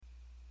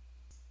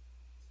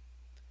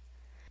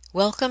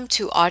Welcome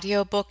to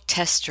Audiobook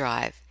Test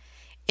Drive.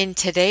 In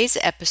today's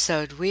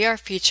episode, we are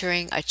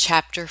featuring a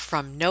chapter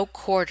from No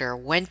Quarter,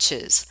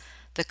 Wenches,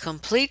 the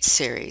complete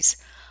series,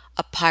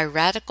 a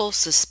piratical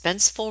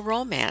suspenseful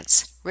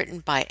romance written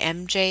by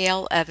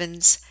M.J.L.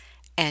 Evans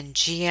and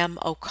G.M.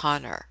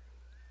 O'Connor.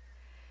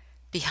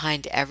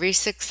 Behind every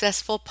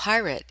successful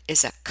pirate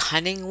is a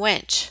cunning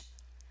wench.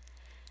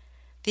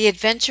 The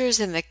adventures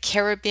in the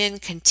Caribbean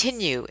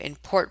continue in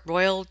Port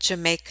Royal,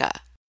 Jamaica.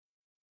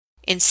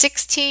 In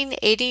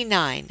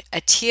 1689,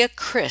 Atia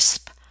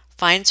Crisp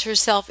finds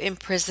herself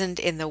imprisoned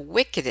in the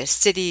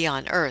wickedest city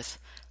on earth,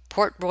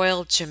 Port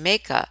Royal,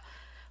 Jamaica,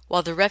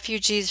 while the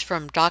refugees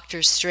from Dr.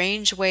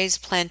 Strangeway's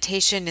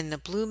plantation in the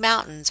Blue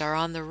Mountains are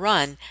on the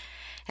run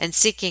and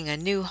seeking a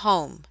new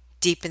home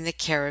deep in the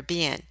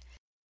Caribbean.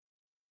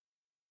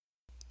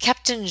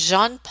 Captain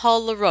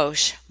Jean-Paul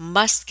Laroche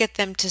must get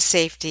them to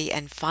safety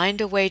and find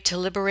a way to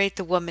liberate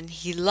the woman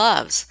he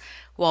loves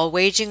while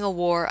waging a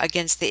war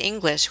against the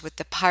English with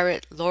the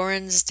pirate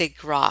Laurens de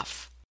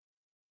Graaf.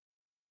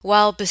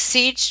 While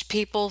besieged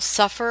people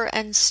suffer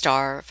and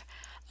starve,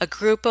 a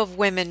group of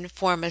women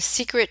form a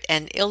secret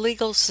and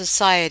illegal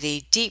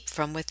society deep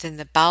from within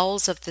the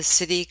bowels of the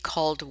city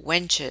called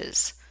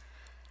Wenches,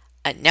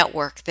 a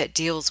network that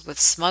deals with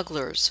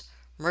smugglers,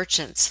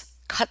 merchants,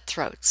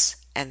 cutthroats,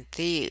 and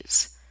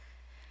thieves.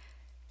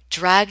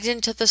 Dragged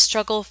into the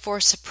struggle for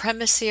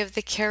supremacy of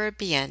the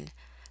Caribbean,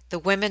 the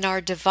women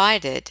are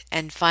divided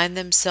and find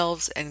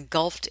themselves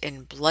engulfed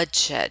in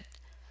bloodshed.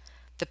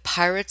 The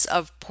pirates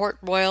of Port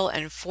Royal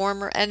and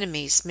former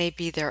enemies may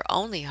be their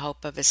only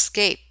hope of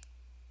escape.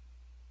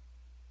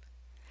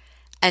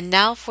 And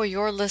now for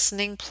your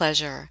listening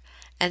pleasure,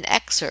 an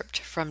excerpt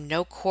from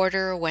No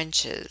Quarter,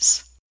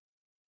 Wenches.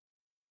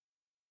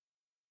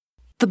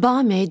 The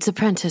Barmaid's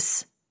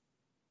Apprentice.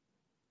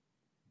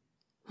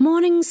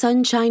 Morning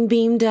sunshine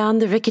beamed down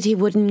the rickety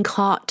wooden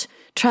cart,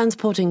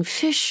 transporting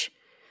fish,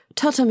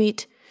 turtle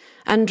meat,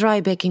 and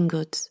dry baking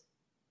goods.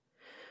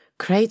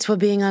 Crates were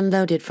being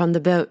unloaded from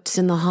the boats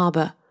in the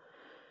harbour,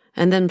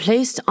 and then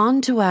placed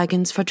onto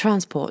wagons for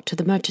transport to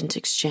the merchant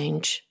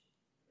exchange.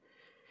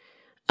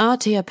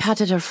 Atia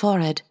patted her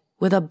forehead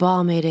with a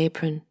barmaid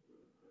apron.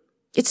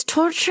 "It's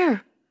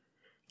torture.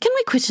 Can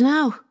we quit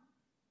now?"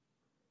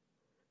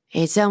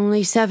 "It's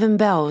only 7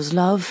 bells,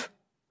 love."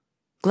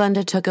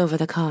 Glenda took over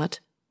the cart.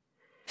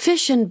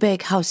 Fish and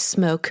bakehouse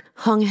smoke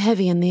hung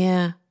heavy in the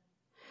air.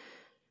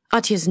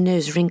 Atia's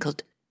nose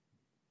wrinkled.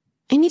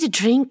 "I need a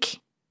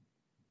drink.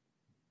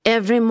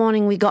 Every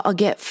morning we gotta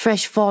get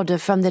fresh fodder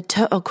from the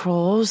turtle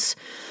crawls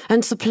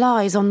and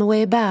supplies on the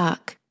way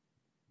back.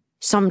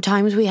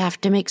 Sometimes we have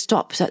to make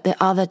stops at the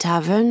other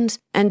taverns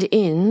and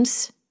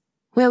inns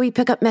where we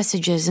pick up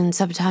messages and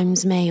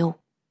sometimes mail."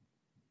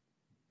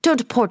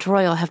 "Don't Port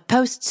Royal have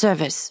post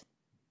service?"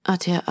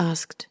 Atia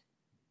asked.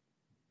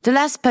 "The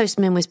last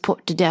postman was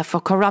put to death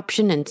for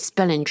corruption and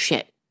spelling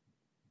shit.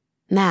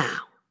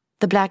 Now,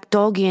 the Black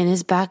Dog Inn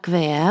is back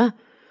there,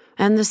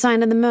 and the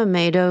sign of the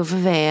Mermaid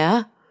over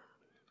there.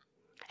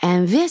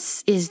 And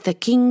this is the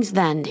King's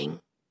Landing,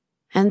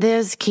 and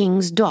there's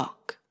King's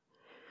Dock.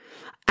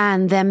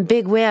 And them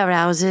big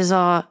warehouses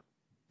are,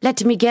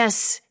 let me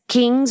guess,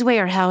 King's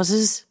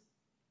warehouses."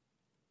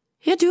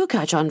 "You do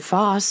catch on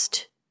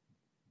fast."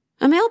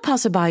 A male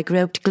passerby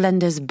groped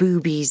Glenda's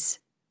boobies,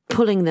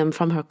 pulling them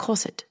from her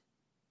corset.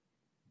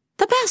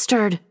 "The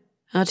bastard!"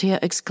 Atia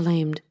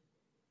exclaimed.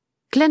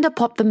 Glenda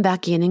popped them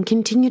back in and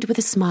continued with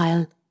a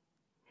smile.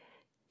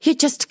 "You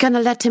just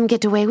gonna let him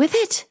get away with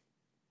it?"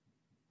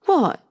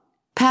 "What?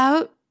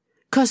 Pout?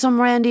 'Cause some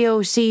randy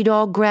old sea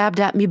dog grabbed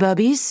at me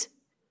bubbies?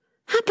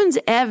 Happens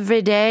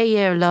every day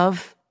here,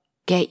 love.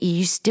 Get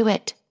used to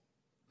it.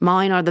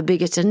 Mine are the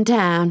biggest in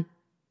town.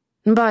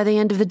 And by the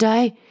end of the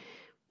day,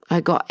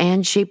 I got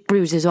ant-shaped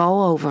bruises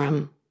all over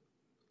 'em.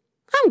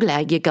 I'm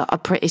glad you got a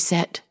pretty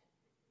set.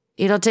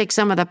 It'll take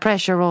some of the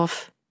pressure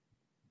off.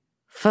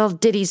 Full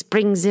ditties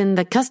brings in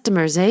the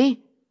customers, eh?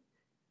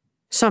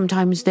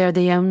 Sometimes they're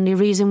the only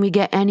reason we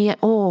get any at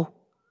all.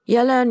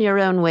 You learn your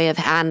own way of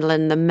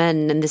handling the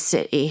men in the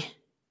city.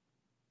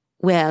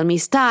 Well, me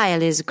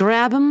style is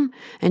grab 'em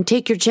and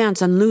take your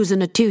chance on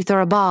losing a tooth or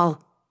a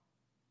ball."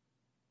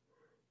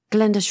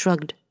 Glenda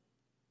shrugged.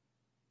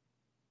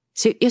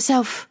 "Suit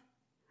yourself.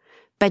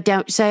 But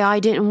don't say I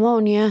didn't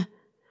warn you.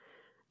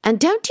 And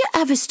don't you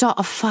ever start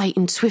a fight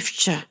in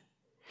Swiftshire.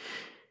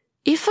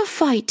 If a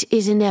fight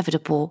is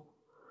inevitable,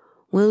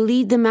 we'll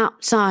lead them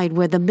outside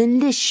where the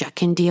militia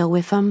can deal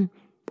with 'em.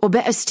 Or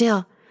better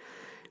still,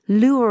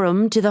 lure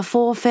 'em to the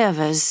Four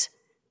Feathers,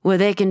 where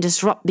they can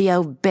disrupt the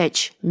old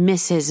bitch,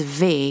 Mrs.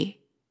 V."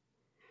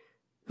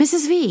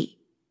 "Mrs. V?"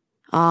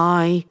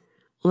 "Aye,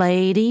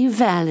 Lady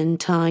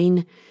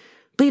Valentine,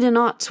 Bleeding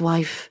Heart's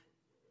wife.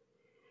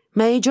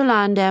 Major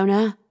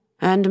landowner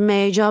and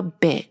major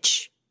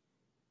bitch.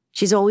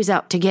 She's always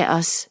out to get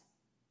us."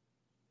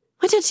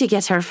 "Why don't you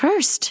get her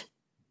first?"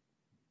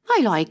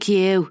 "I like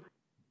you.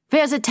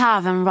 There's a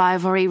tavern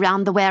rivalry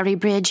round the Wherry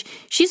Bridge.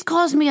 She's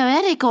caused me a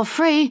headache or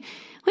free.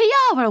 We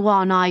are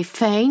one, I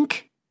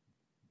think."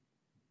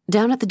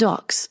 Down at the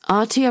docks,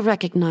 Artia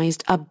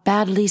recognized a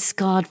badly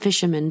scarred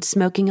fisherman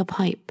smoking a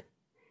pipe.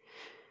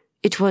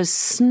 It was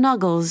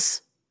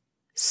Snuggy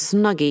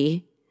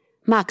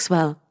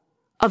Maxwell,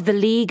 of the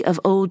League of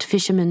Old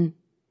Fishermen,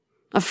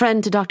 a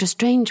friend to Dr.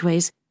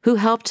 Strangeways, who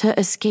helped her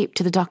escape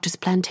to the doctor's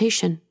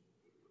plantation.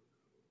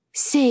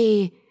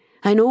 "Say,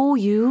 I know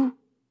you."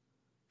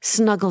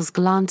 Snuggles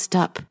glanced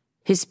up,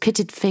 his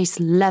pitted face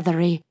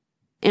leathery,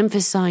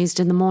 emphasized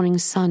in the morning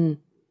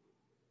sun.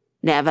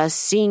 "Never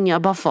seen you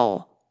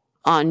before.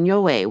 On your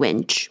way,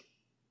 wench."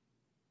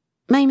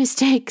 "My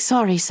mistake,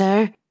 sorry,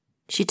 sir."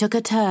 She took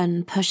a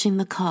turn, pushing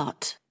the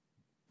cart.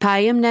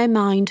 "Pay 'em no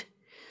mind.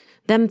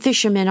 Them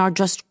fishermen are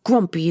just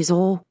grumpy is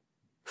all.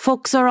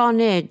 Folks are on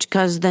edge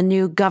 'cause the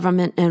new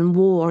government and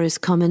war is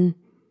coming.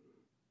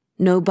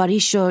 Nobody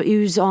sure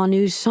who's on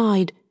whose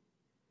side."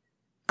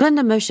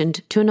 Glenda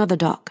motioned to another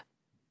dock.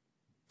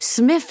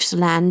 "Smith's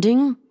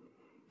Landing,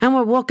 and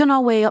we're working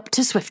our way up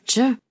to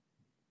Swiftshire."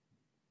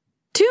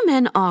 Two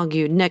men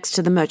argued next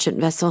to the merchant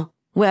vessel,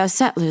 where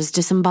settlers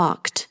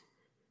disembarked.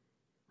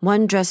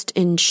 One dressed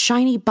in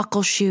shiny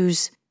buckle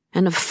shoes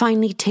and a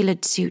finely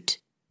tailored suit,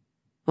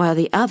 while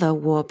the other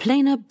wore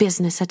plainer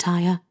business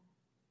attire.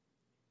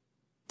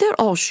 "There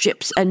are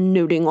ships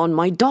unloading on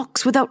my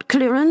docks without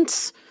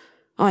clearance.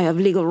 I have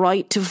legal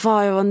right to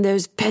fire on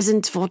those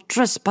peasants for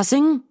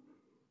trespassing,"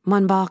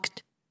 one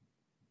barked.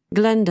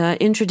 Glenda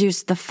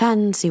introduced the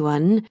fancy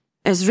one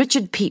as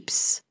Richard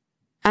Pepys,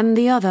 and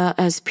the other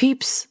as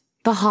Pepys,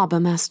 the harbour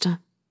master.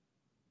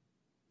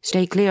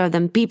 "Stay clear of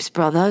them Pepys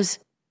brothers.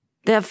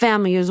 Their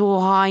family is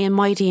all high and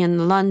mighty in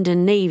the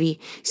London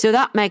Navy, so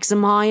that makes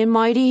them high and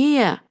mighty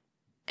here.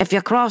 If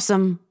you cross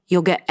them,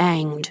 you'll get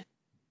hanged."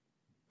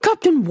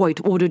 "Captain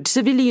White ordered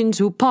civilians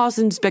who pass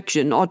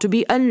inspection are to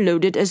be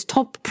unloaded as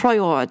top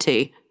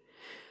priority,"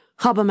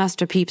 Harbour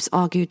Master Pepys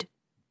argued.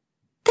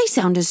 "They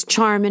sound as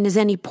charming as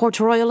any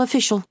Port Royal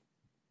official."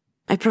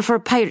 "I prefer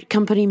pirate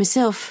company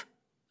myself,"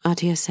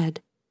 Artia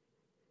said.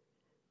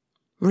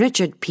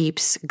 Richard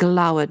Pepys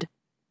glowered.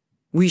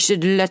 "We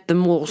should let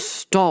them all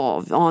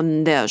starve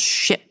on their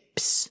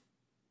ships."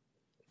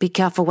 "Be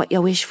careful what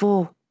you wish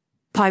for.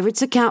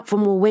 Pirates account for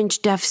more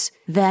wench deaths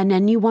than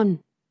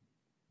anyone."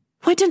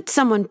 "Why didn't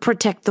someone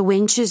protect the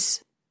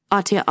wenches?"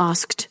 Artia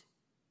asked.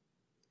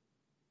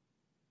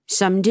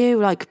 "Some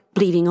do, like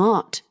Bleeding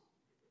Heart.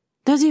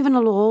 There's even a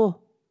law.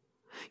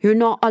 You're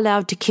not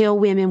allowed to kill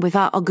women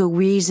without a good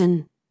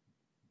reason.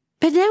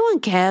 But no one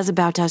cares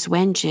about us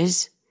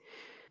wenches.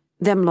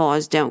 Them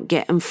laws don't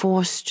get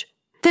enforced.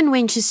 Then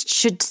wenches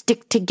should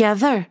stick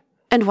together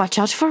and watch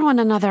out for one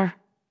another.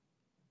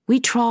 We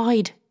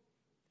tried.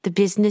 The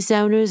business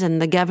owners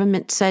and the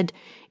government said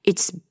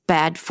it's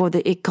bad for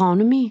the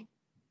economy,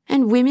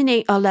 and women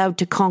ain't allowed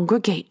to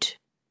congregate."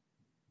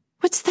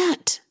 "What's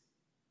that?"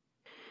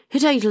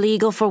 "It ain't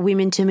legal for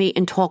women to meet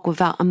and talk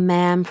without a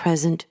man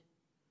present."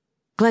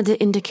 Glenda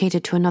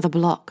indicated to another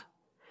block.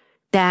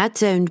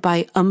 "That's owned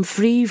by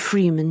Humphrey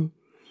Freeman,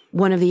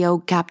 one of the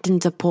old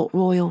captains of Port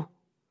Royal.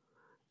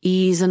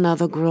 He's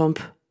another grump.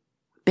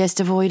 Best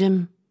avoid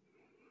him.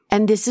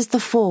 And this is the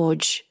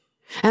Forge,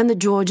 and the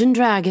George and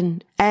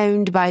Dragon,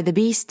 owned by the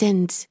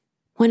Beestons,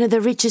 one of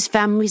the richest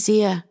families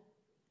here.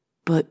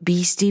 But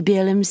Beastie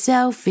Bill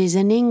himself is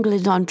in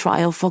England on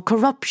trial for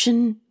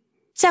corruption,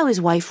 so his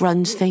wife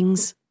runs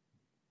things.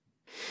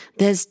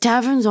 There's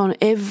taverns on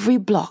every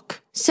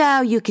block,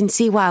 so you can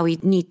see why we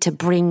need to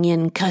bring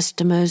in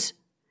customers.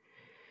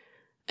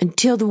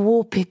 Until the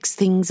war picks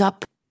things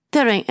up,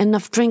 there ain't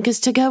enough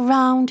drinkers to go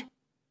round.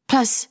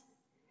 Plus,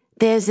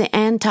 there's the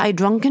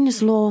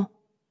anti-drunkenness law.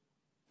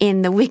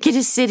 In the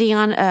wickedest city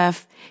on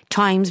earth,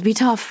 times be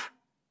tough."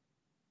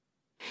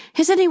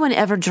 "Has anyone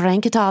ever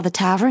drank at all the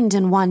taverns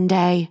in one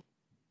day?"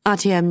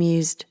 Artia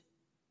mused.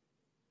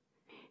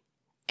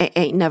 "It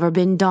ain't never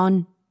been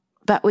done,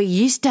 but we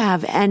used to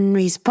have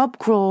Henry's pub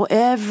crawl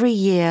every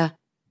year,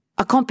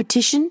 a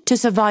competition to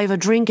survive a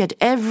drink at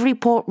every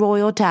Port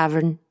Royal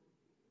tavern.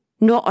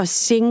 Not a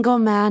single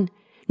man,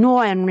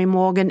 nor Henry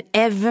Morgan,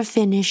 ever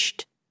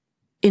finished.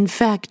 In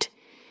fact,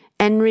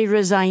 Henry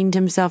resigned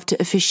himself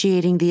to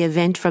officiating the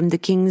event from the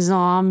King's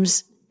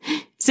Arms,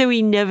 so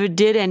he never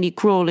did any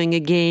crawling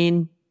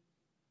again."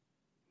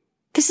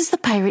 "This is the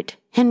pirate,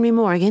 Henry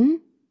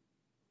Morgan?"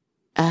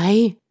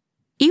 "Aye.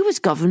 He was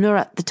governor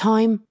at the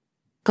time,"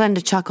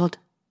 Glenda chuckled.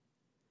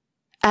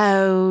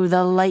 "Oh,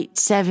 the late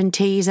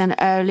 70s and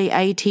early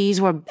 80s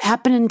were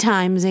happening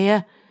times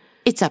here.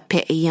 It's a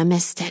pity you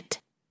missed it."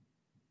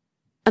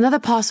 Another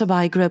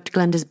passerby groped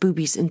Glenda's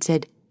boobies and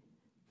said,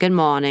 "Good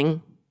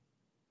morning."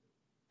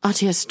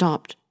 Artia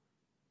stopped.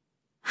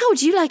 "How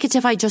would you like it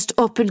if I just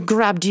up and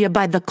grabbed you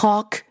by the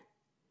cock?"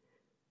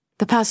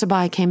 The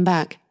passerby came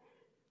back.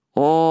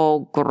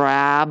 "Oh,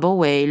 grab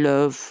away,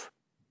 love."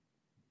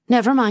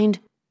 "Never mind.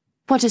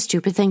 What a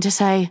stupid thing to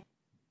say.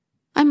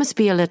 I must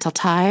be a little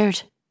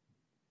tired."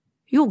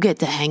 "You'll get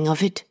the hang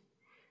of it.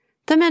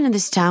 The men in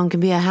this town can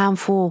be a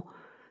handful.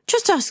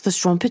 Just ask the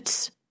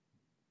strumpets."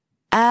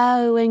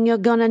 "Oh, and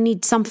you're gonna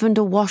need something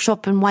to wash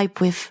up and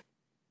wipe with.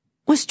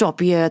 We'll stop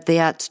here at the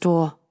hat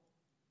store."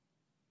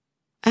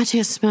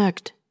 Attia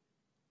smirked.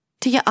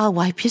 Do you all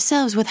wipe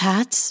yourselves with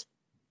hats?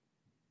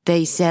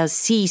 They sell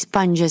sea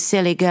sponges,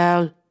 silly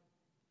girl.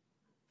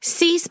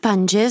 Sea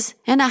sponges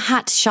in a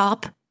hat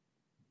shop?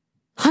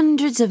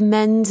 Hundreds of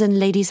men's and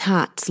ladies'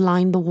 hats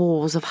lined the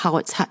walls of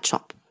Howard's hat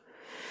shop.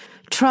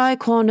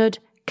 Tri-cornered,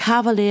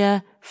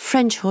 cavalier,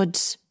 French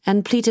hoods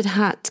and pleated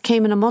hats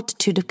came in a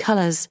multitude of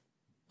colours,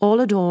 all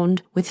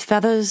adorned with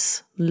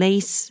feathers,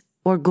 lace,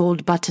 or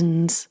gold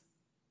buttons.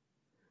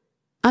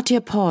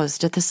 Attia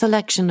paused at the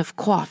selection of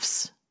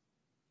coifs.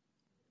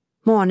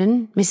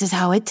 "Morning, Mrs.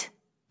 Howard,"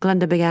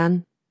 Glenda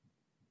began.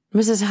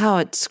 Mrs.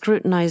 Howard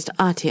scrutinized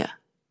Attia.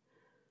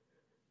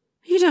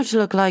 "You don't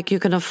look like you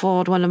can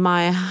afford one of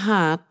my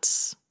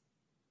hats."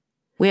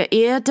 "We're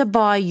here to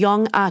buy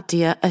young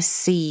Attia a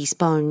sea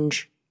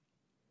sponge."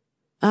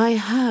 "I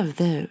have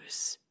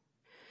those."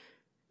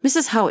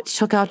 Mrs. Howard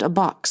took out a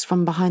box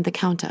from behind the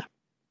counter.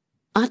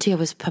 Attia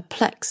was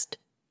perplexed.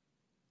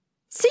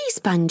 "Sea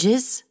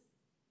sponges?"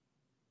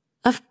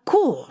 "Of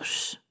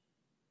course.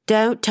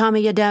 Don't tell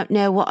me you don't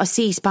know what a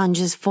sea sponge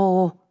is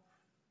for.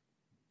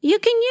 You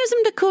can use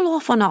them to cool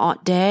off on a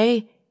hot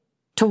day,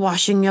 to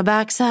washing your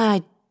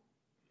backside.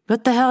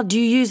 What the hell do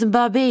you use in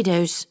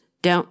Barbados?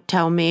 Don't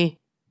tell me.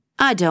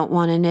 I don't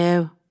want to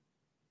know."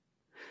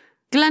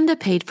 Glenda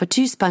paid for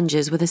 2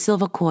 sponges with a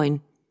silver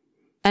coin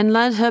and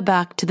led her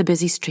back to the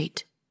busy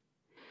street.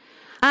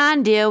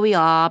 "And here we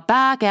are,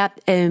 back at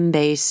home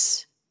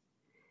base.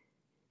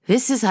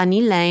 This is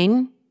Honey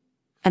Lane,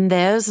 and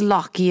there's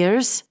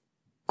Lockyer's,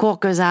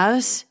 Corker's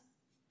house,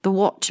 the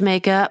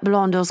watchmaker,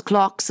 Blondel's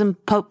clocks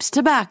and Pope's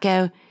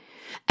tobacco,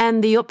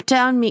 and the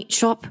uptown meat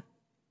shop,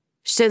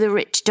 so the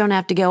rich don't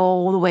have to go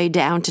all the way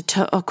down to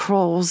Turtle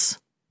Crawls.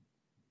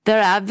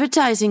 They're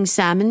advertising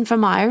salmon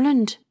from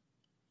Ireland."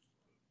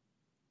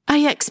 "Are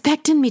you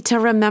expecting me to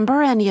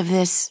remember any of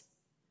this?"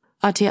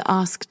 Attia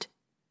asked.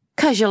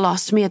 "'Cause you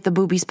lost me at the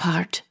boobies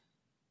part."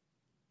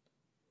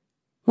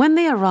 When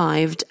they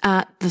arrived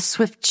at the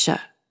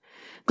Swiftsure,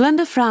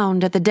 Glenda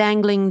frowned at the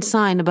dangling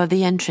sign above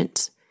the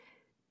entrance.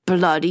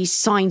 "Bloody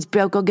sign's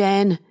broke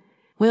again.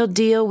 We'll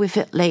deal with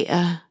it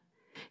later.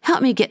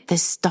 Help me get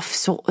this stuff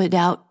sorted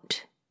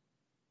out."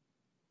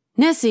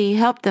 Nessie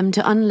helped them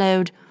to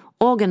unload,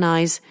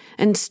 organize,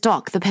 and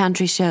stock the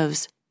pantry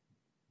shelves.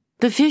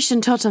 The fish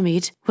and turtle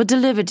meat were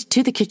delivered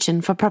to the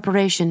kitchen for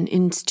preparation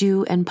in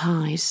stew and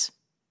pies.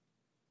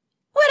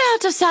 "We're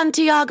out of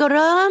Santiago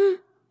rum,"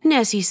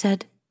 Nessie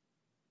said.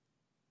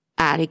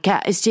 "Alley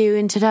Cat is due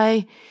in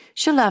today.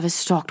 She'll have us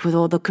stocked with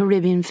all the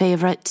Caribbean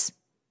favourites."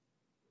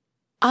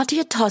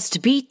 Attia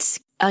tossed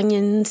beets,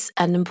 onions,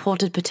 and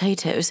imported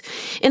potatoes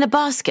in a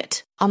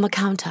basket on the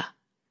counter.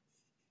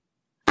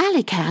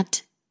 "Alley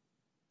Cat?"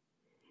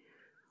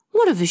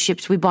 "One of the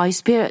ships we buy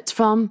spirits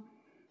from,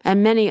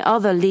 and many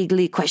other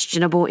legally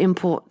questionable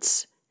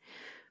imports.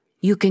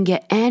 You can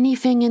get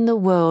anything in the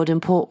world in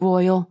Port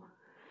Royal.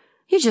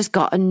 You just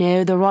gotta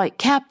know the right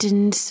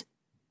captains.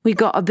 We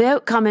got a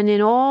boat coming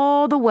in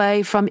all the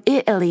way from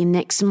Italy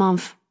next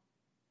month."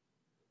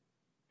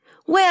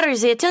 "Where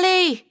is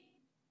Italy?"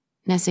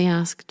 Nessie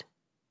asked.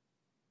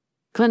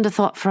 Glenda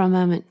thought for a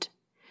moment.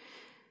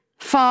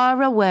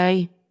 "Far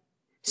away.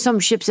 Some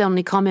ships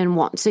only come in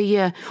once a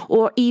year,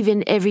 or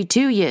even every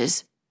 2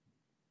 years.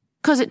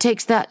 'Cause it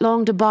takes that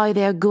long to buy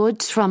their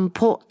goods from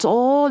ports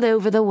all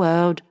over the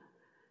world.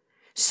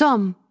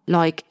 Some,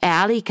 like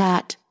Alley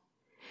Cat,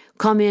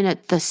 come in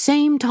at the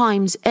same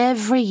times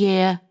every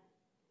year.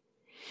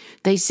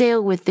 They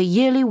sail with the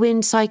yearly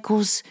wind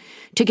cycles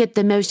to get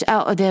the most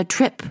out of their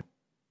trip.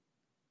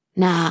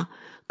 Now,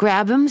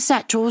 grab 'em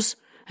satchels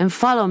and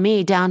follow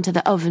me down to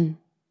the oven."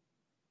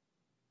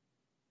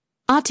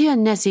 Attia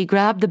and Nessie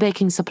grabbed the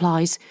baking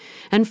supplies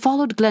and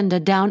followed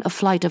Glenda down a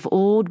flight of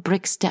old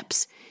brick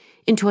steps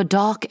into a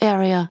dark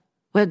area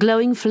where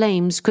glowing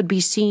flames could be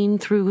seen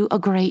through a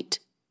grate.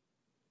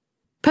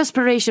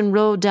 Perspiration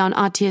rolled down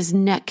Attia's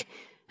neck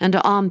and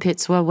her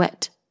armpits were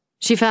wet.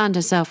 She found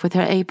herself with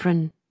her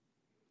apron.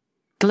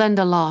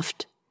 Glenda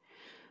laughed.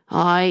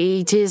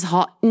 "Aye, 'tis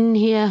hot in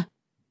here.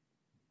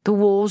 The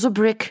walls are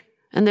brick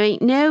and there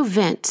ain't no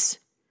vents.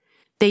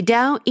 They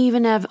don't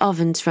even have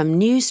ovens from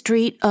New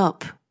Street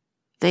up.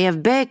 They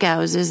have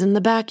bakehouses in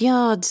the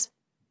backyards.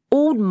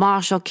 Old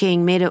Marshall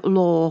King made it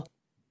law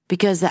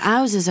because the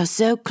houses are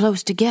so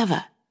close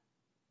together.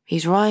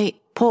 He's right.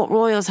 Port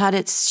Royal's had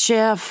its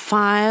share of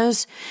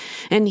fires,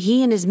 and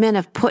he and his men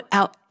have put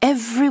out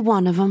every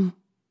one of 'em.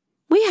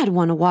 We had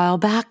one a while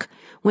back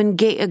when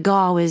Gator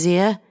Gar was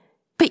here,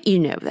 but you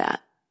know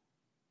that."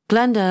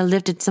 Glenda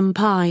lifted some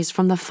pies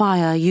from the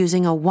fire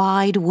using a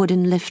wide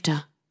wooden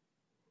lifter.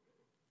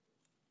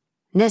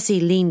 Nessie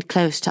leaned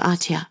close to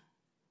Attia.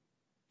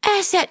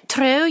 "Is it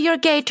true you're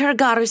Gator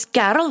Gar's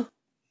girl?"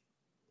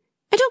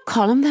 "I don't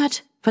call him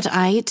that, but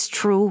aye, it's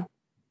true."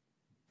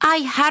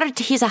 "I heard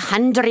he's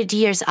 100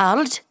 years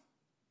old."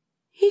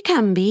 "He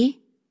can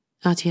be,"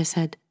 Attia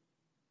said.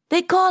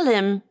 "They call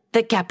him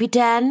the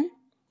Capitan,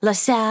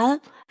 LaSalle,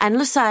 and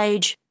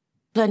Lesage,"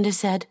 Glenda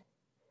said.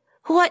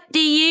 "What do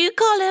you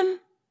call him?"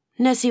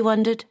 Nessie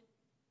wondered.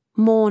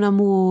 "Mon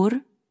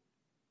amour."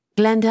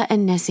 Glenda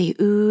and Nessie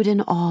oohed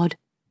and awed,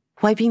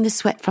 wiping the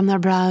sweat from their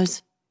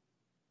brows.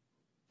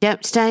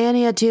 Don't stay in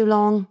here too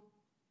long.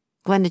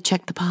 Glenda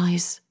checked the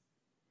pies.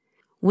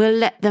 We'll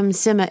let them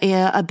simmer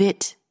here a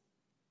bit.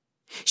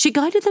 She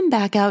guided them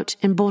back out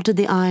and bolted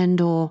the iron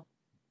door.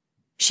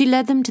 She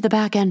led them to the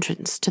back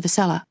entrance to the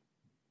cellar.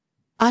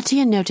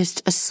 Atia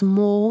noticed a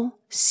small,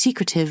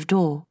 secretive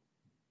door.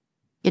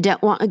 You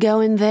don't want to go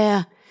in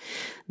there.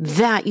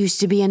 That used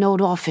to be an old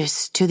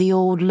office to the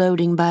old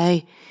loading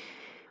bay.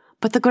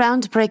 But the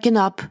ground's breaking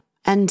up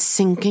and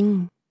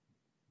sinking.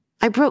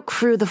 I broke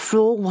through the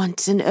floor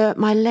once and hurt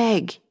my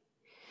leg.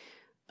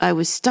 I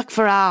was stuck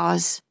for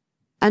hours,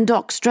 and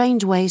Doc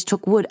Strangeways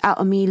took wood out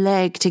of me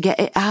leg to get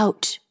it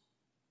out.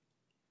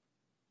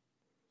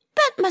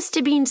 That must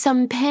have been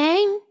some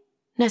pain,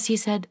 Nessie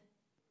said.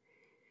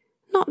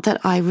 Not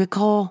that I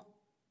recall,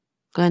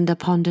 Glenda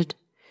pondered.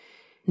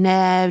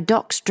 No,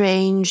 Doc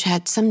Strange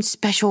had some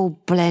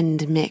special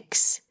blend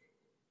mix.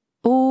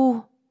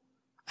 Oh,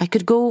 I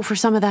could go for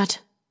some of that.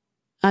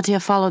 Atia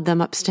followed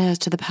them upstairs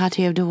to the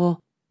patio door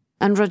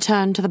and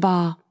returned to the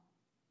bar.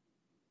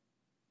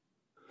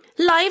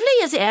 Lively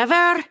as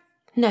ever,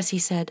 Nessie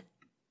said.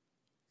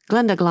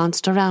 Glenda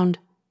glanced around.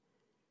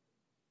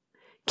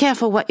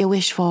 Careful what you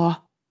wish for.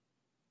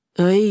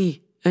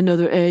 Aye,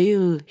 another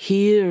ale,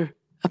 here,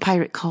 a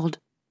pirate called.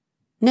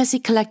 Nessie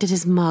collected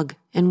his mug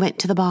and went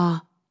to the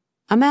bar.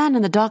 A man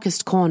in the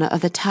darkest corner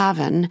of the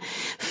tavern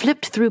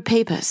flipped through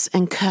papers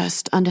and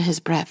cursed under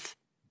his breath.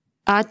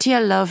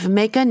 Atia, love,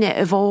 make a net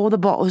of all the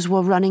bottles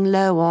we're running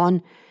low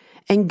on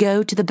and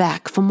go to the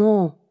back for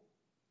more,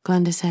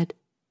 Glenda said.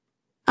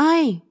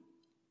 Aye.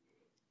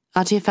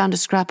 Atia found a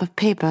scrap of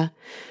paper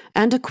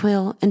and a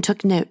quill and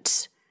took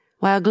notes,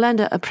 while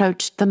Glenda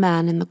approached the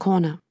man in the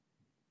corner.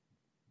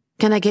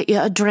 Can I get you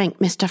a drink,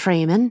 Mr.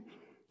 Freeman?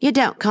 You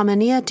don't come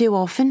in here too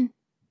often.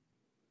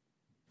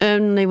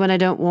 Only when I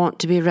don't want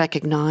to be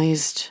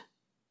recognized.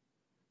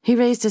 He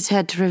raised his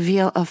head to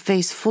reveal a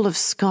face full of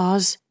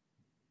scars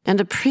and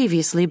a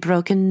previously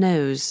broken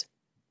nose.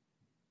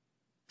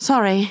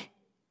 Sorry,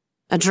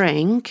 a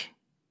drink?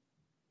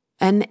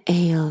 An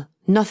ale,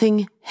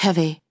 nothing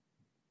heavy.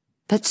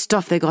 That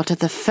stuff they got at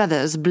the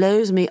Feathers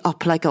blows me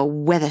up like a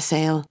weather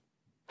sail.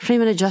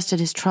 Freeman adjusted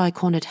his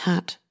tri-cornered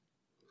hat.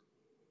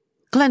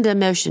 Glenda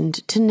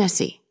motioned to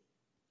Nessie.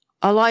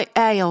 A light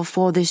ale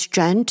for this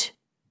gent.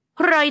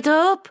 Right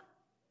up.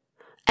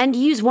 And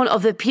use one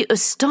of the pewter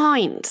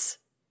steins.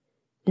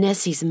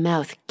 Nessie's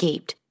mouth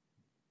gaped.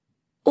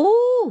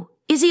 Oh,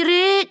 is he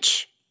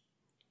rich?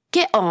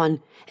 Get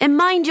on and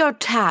mind your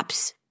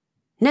taps.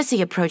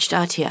 Nessie approached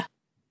Atia.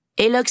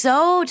 He looks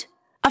old.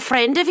 A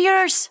friend of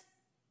yours?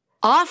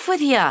 Off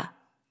with you.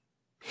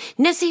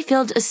 Nessie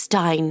filled a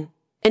stein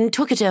and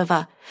took it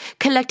over,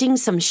 collecting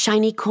some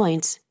shiny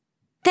coins.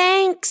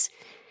 Thanks.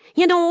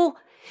 You know,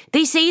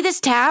 they say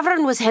this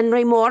tavern was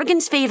Henry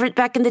Morgan's favourite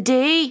back in the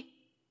day.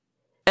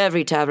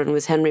 Every tavern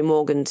was Henry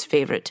Morgan's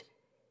favourite.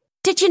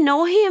 Did you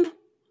know him?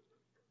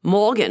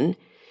 Morgan?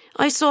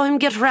 I saw him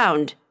get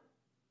round.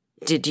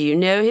 Did you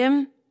know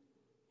him?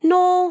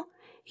 No,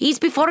 he's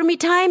before me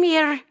time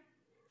here.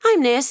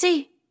 I'm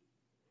Nessie.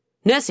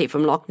 Nessie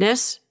from Loch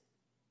Ness?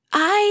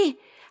 Aye,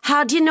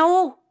 how'd you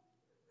know?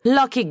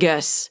 Lucky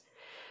guess.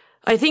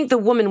 I think the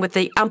woman with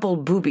the ample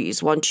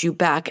boobies wants you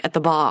back at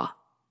the bar.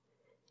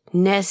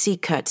 Nessie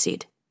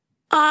curtsied.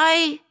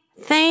 Aye,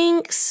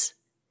 thanks.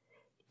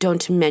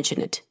 Don't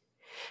mention it.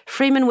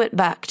 Freeman went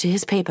back to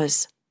his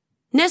papers.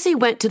 Nessie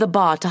went to the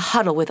bar to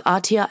huddle with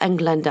Atia and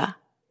Glenda.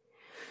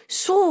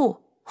 So,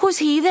 who's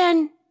he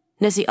then?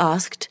 Nessie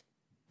asked.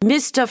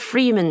 Mr.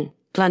 Freeman,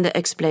 Glenda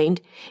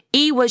explained.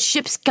 He was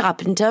ship's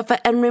carpenter for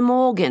Henry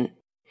Morgan.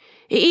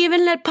 He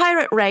even led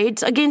pirate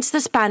raids against the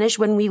Spanish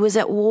when we was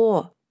at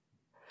war.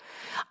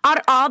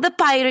 Are all the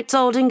pirates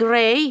old and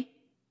grey?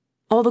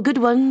 All the good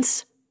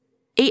ones.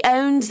 He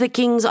owns the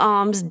King's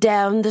Arms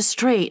down the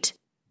street.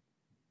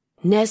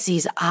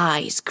 Nessie's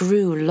eyes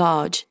grew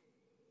large.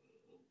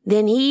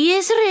 Then he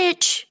is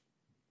rich.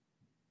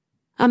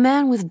 A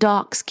man with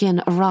dark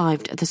skin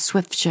arrived at the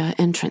Swiftsure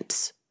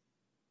entrance.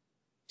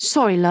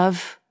 Sorry,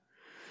 love.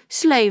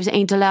 Slaves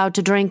ain't allowed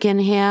to drink in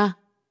here,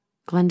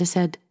 Glenda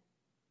said.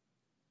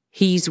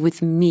 He's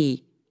with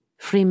me.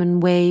 Freeman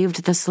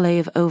waved the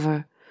slave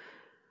over.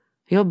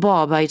 You're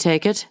Bob, I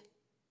take it?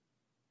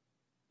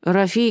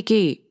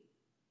 Rafiki.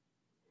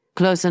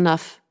 Close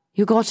enough.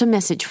 You got a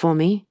message for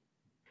me?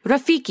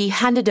 Rafiki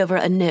handed over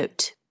a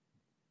note.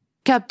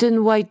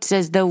 Captain White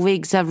says the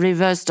Whigs have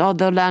reversed all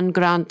the land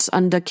grants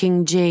under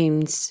King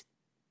James.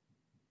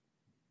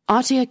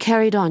 Atia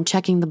carried on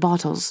checking the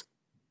bottles,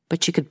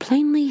 but she could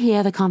plainly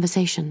hear the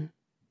conversation.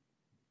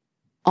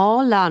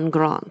 All land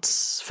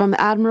grants from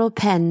Admiral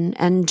Penn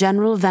and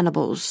General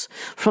Venables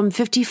from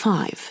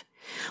 55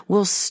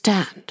 will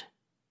stand.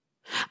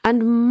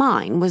 And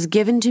mine was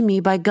given to me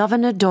by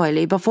Governor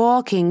Doyley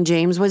before King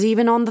James was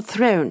even on the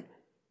throne.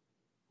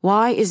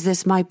 Why is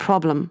this my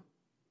problem?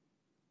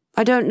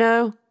 I don't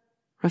know,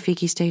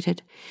 Rafiki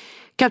stated.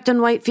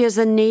 Captain White fears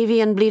the Navy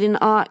and Bleeding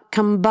Heart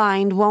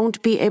combined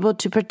won't be able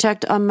to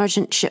protect our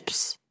merchant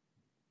ships.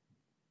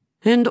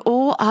 and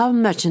all our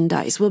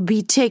merchandise will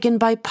be taken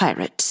by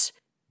pirates,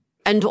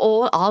 and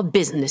all our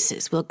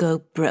businesses will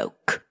go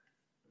broke.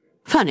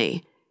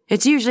 Funny,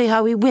 it's usually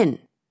how we win.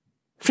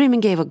 Freeman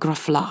gave a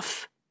gruff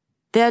laugh.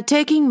 They're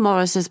taking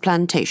Morris's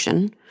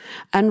plantation,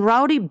 and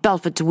Rowdy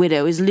Belford's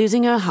widow is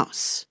losing her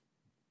house.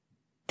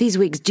 These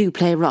Whigs do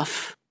play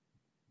rough.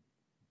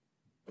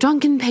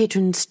 Drunken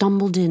patrons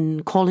stumbled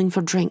in, calling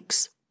for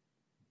drinks.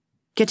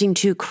 Getting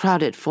too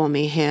crowded for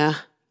me here,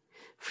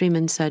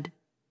 Freeman said.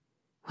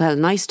 Well,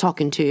 nice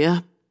talking to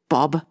you,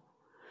 Bob.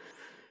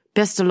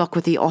 Best of luck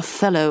with the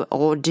Othello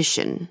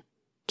audition.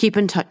 Keep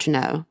in touch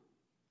now.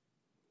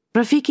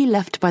 Rafiki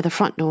left by the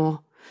front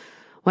door,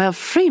 while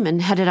Freeman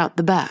headed out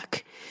the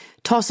back,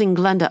 tossing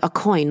Glenda a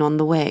coin on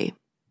the way.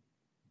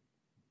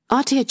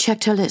 Atia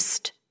checked her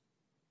list.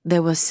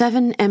 There were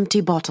 7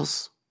 empty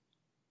bottles.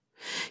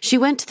 She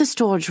went to the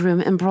storage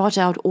room and brought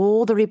out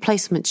all the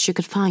replacements she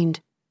could find.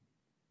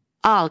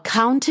 All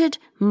counted,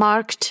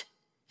 marked,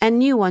 and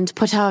new ones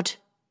put out.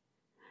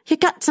 You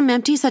got some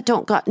empties that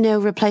don't got no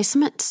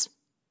replacements.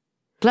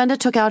 Glenda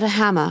took out a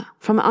hammer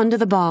from under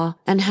the bar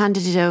and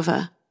handed it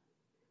over.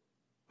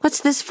 What's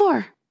this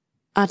for?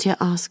 Atia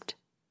asked.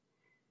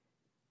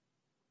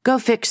 Go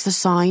fix the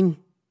sign.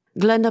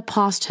 Glenda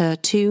passed her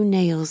 2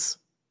 nails.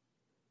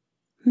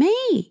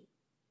 Me?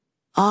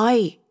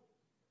 Aye.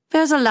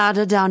 There's a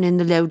ladder down in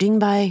the loading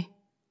bay.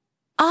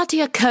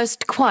 Atia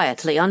cursed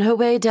quietly on her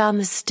way down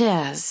the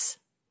stairs.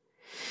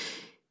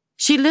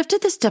 She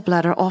lifted the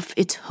stepladder off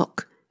its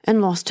hook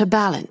and lost her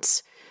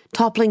balance,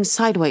 toppling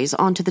sideways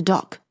onto the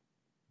dock.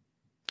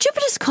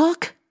 Jupiter's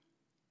cock!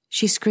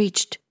 She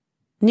screeched,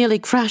 nearly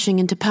crashing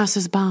into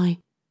passers-by.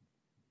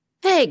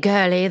 Hey,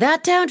 girlie,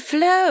 that don't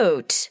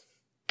float,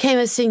 came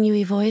a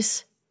sinewy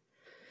voice.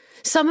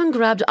 Someone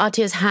grabbed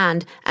Atia's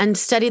hand and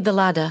steadied the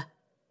ladder.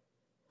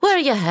 Where are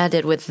you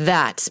headed with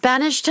that,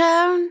 Spanish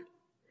Town?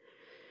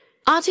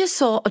 Atia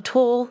saw a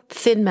tall,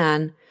 thin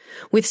man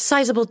with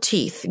sizable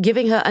teeth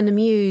giving her an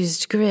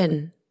amused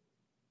grin.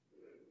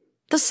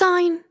 The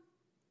sign.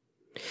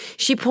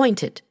 She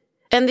pointed,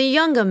 and the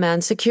younger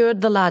man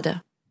secured the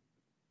ladder.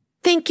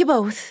 Thank you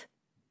both.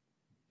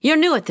 You're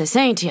new at this,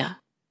 ain't you?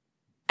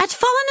 At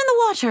falling in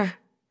the water.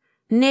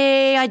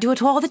 Nay, I do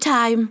it all the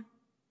time.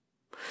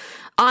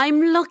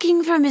 I'm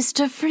looking for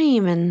Mr.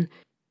 Freeman.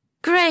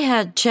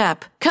 Grey-haired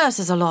chap,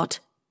 curses a lot.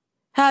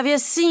 Have you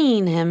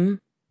seen him?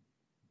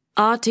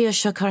 Atia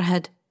shook her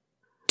head.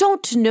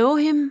 Don't know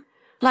him.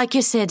 Like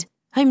you said,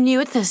 I'm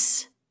new at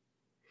this.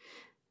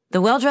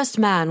 The well-dressed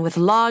man with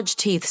large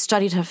teeth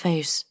studied her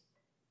face.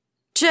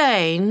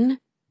 Jane,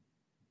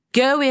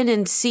 go in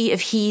and see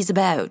if he's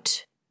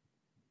about.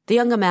 The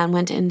younger man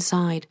went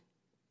inside.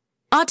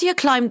 Atia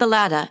climbed the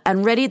ladder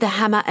and readied the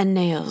hammer and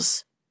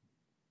nails.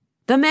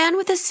 The man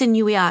with the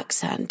sinewy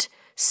accent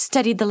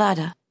steadied the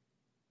ladder.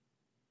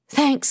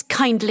 Thanks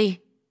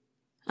kindly,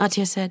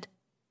 Atia said.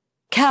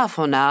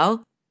 Careful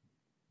now.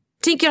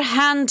 Think your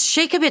hand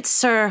shake a bit,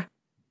 sir.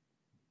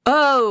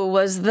 Oh,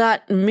 was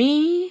that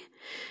me?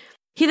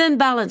 He then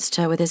balanced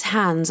her with his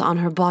hands on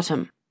her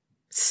bottom.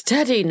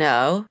 Steady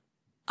now,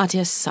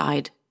 Atia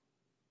sighed.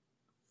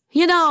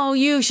 You know,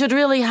 you should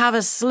really have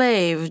a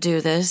slave do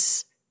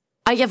this.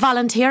 Are you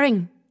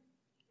volunteering?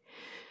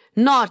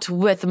 Not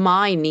with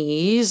my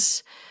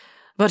knees,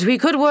 but we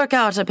could work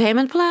out a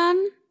payment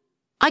plan.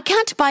 I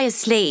can't buy a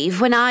slave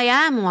when I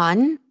am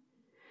one.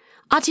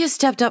 Atia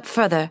stepped up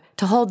further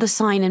to hold the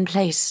sign in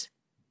place.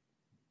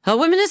 A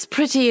woman as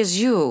pretty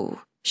as you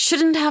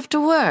shouldn't have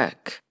to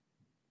work.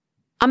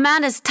 A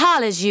man as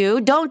tall as you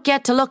don't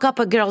get to look up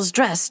a girl's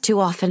dress too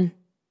often.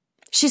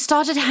 She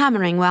started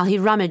hammering while he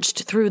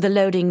rummaged through the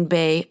loading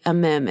bay a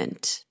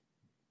moment.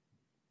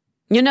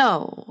 You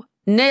know,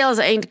 nails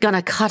ain't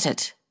gonna cut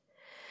it.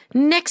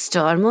 Next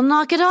storm will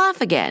knock it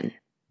off again.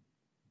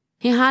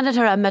 He handed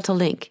her a metal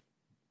link.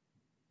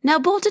 Now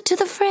bolt it to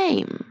the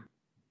frame.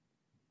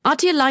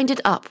 Atia lined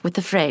it up with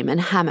the frame and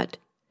hammered.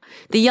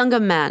 The younger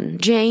man,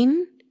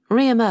 Jane,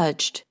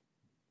 re-emerged.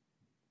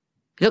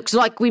 Looks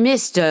like we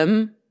missed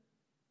him.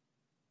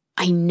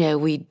 I know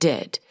we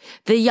did.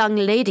 The young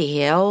lady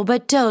here all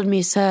but told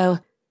me so.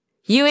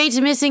 You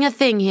ain't missing a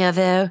thing here,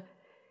 though.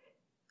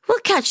 We'll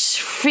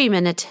catch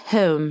Freeman at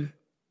home.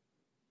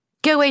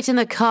 Go wait in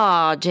the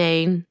car,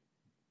 Jane.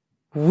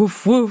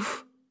 Woof,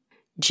 woof.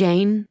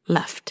 Jane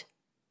left.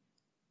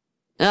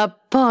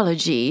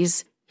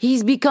 Apologies.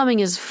 He's becoming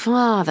his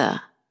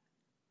father,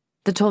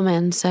 the tall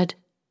man said.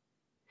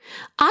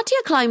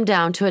 Atia climbed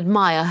down to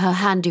admire her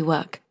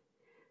handiwork.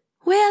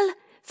 Well,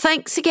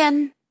 thanks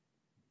again.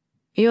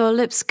 Your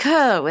lips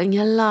curl when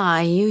you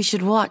lie. You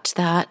should watch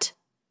that.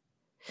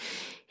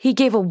 He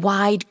gave a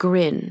wide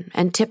grin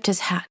and tipped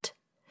his hat.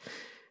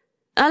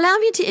 Allow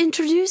me to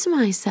introduce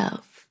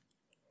myself.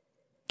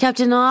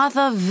 Captain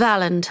Arthur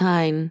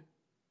Valentine,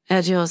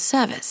 at your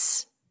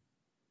service.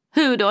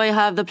 Who do I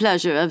have the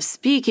pleasure of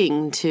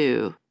speaking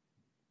to?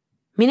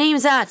 Me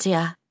name's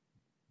Atia.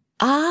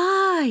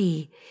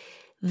 Aye,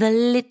 the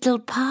little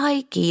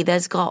pikey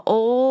that's got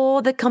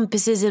all the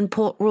compasses in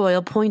Port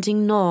Royal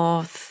pointing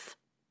north.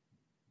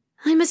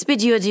 I must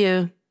bid you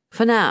adieu,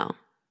 for now.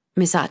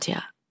 Miss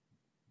Atya.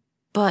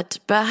 But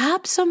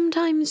perhaps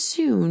sometime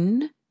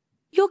soon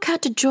you'll care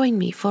to join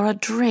me for a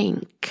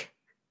drink.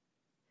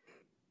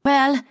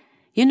 Well,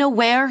 you know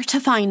where to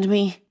find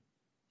me.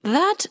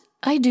 That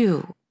I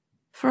do.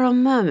 For a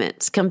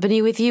moment's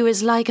company with you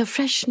is like a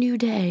fresh new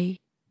day.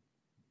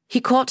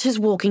 He caught his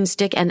walking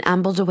stick and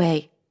ambled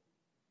away.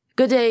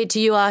 Good day to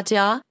you,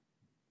 Atya.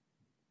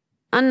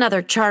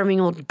 Another charming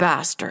old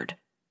bastard,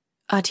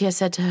 Atya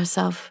said to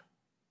herself.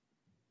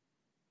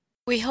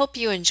 We hope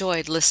you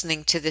enjoyed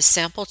listening to this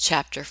sample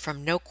chapter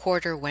from No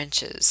Quarter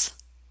Wenches.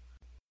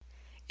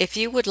 If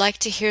you would like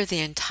to hear the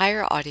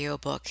entire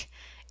audiobook,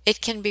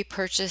 it can be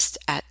purchased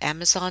at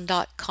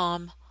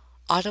Amazon.com,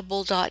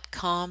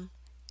 Audible.com,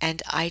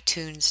 and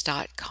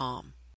iTunes.com.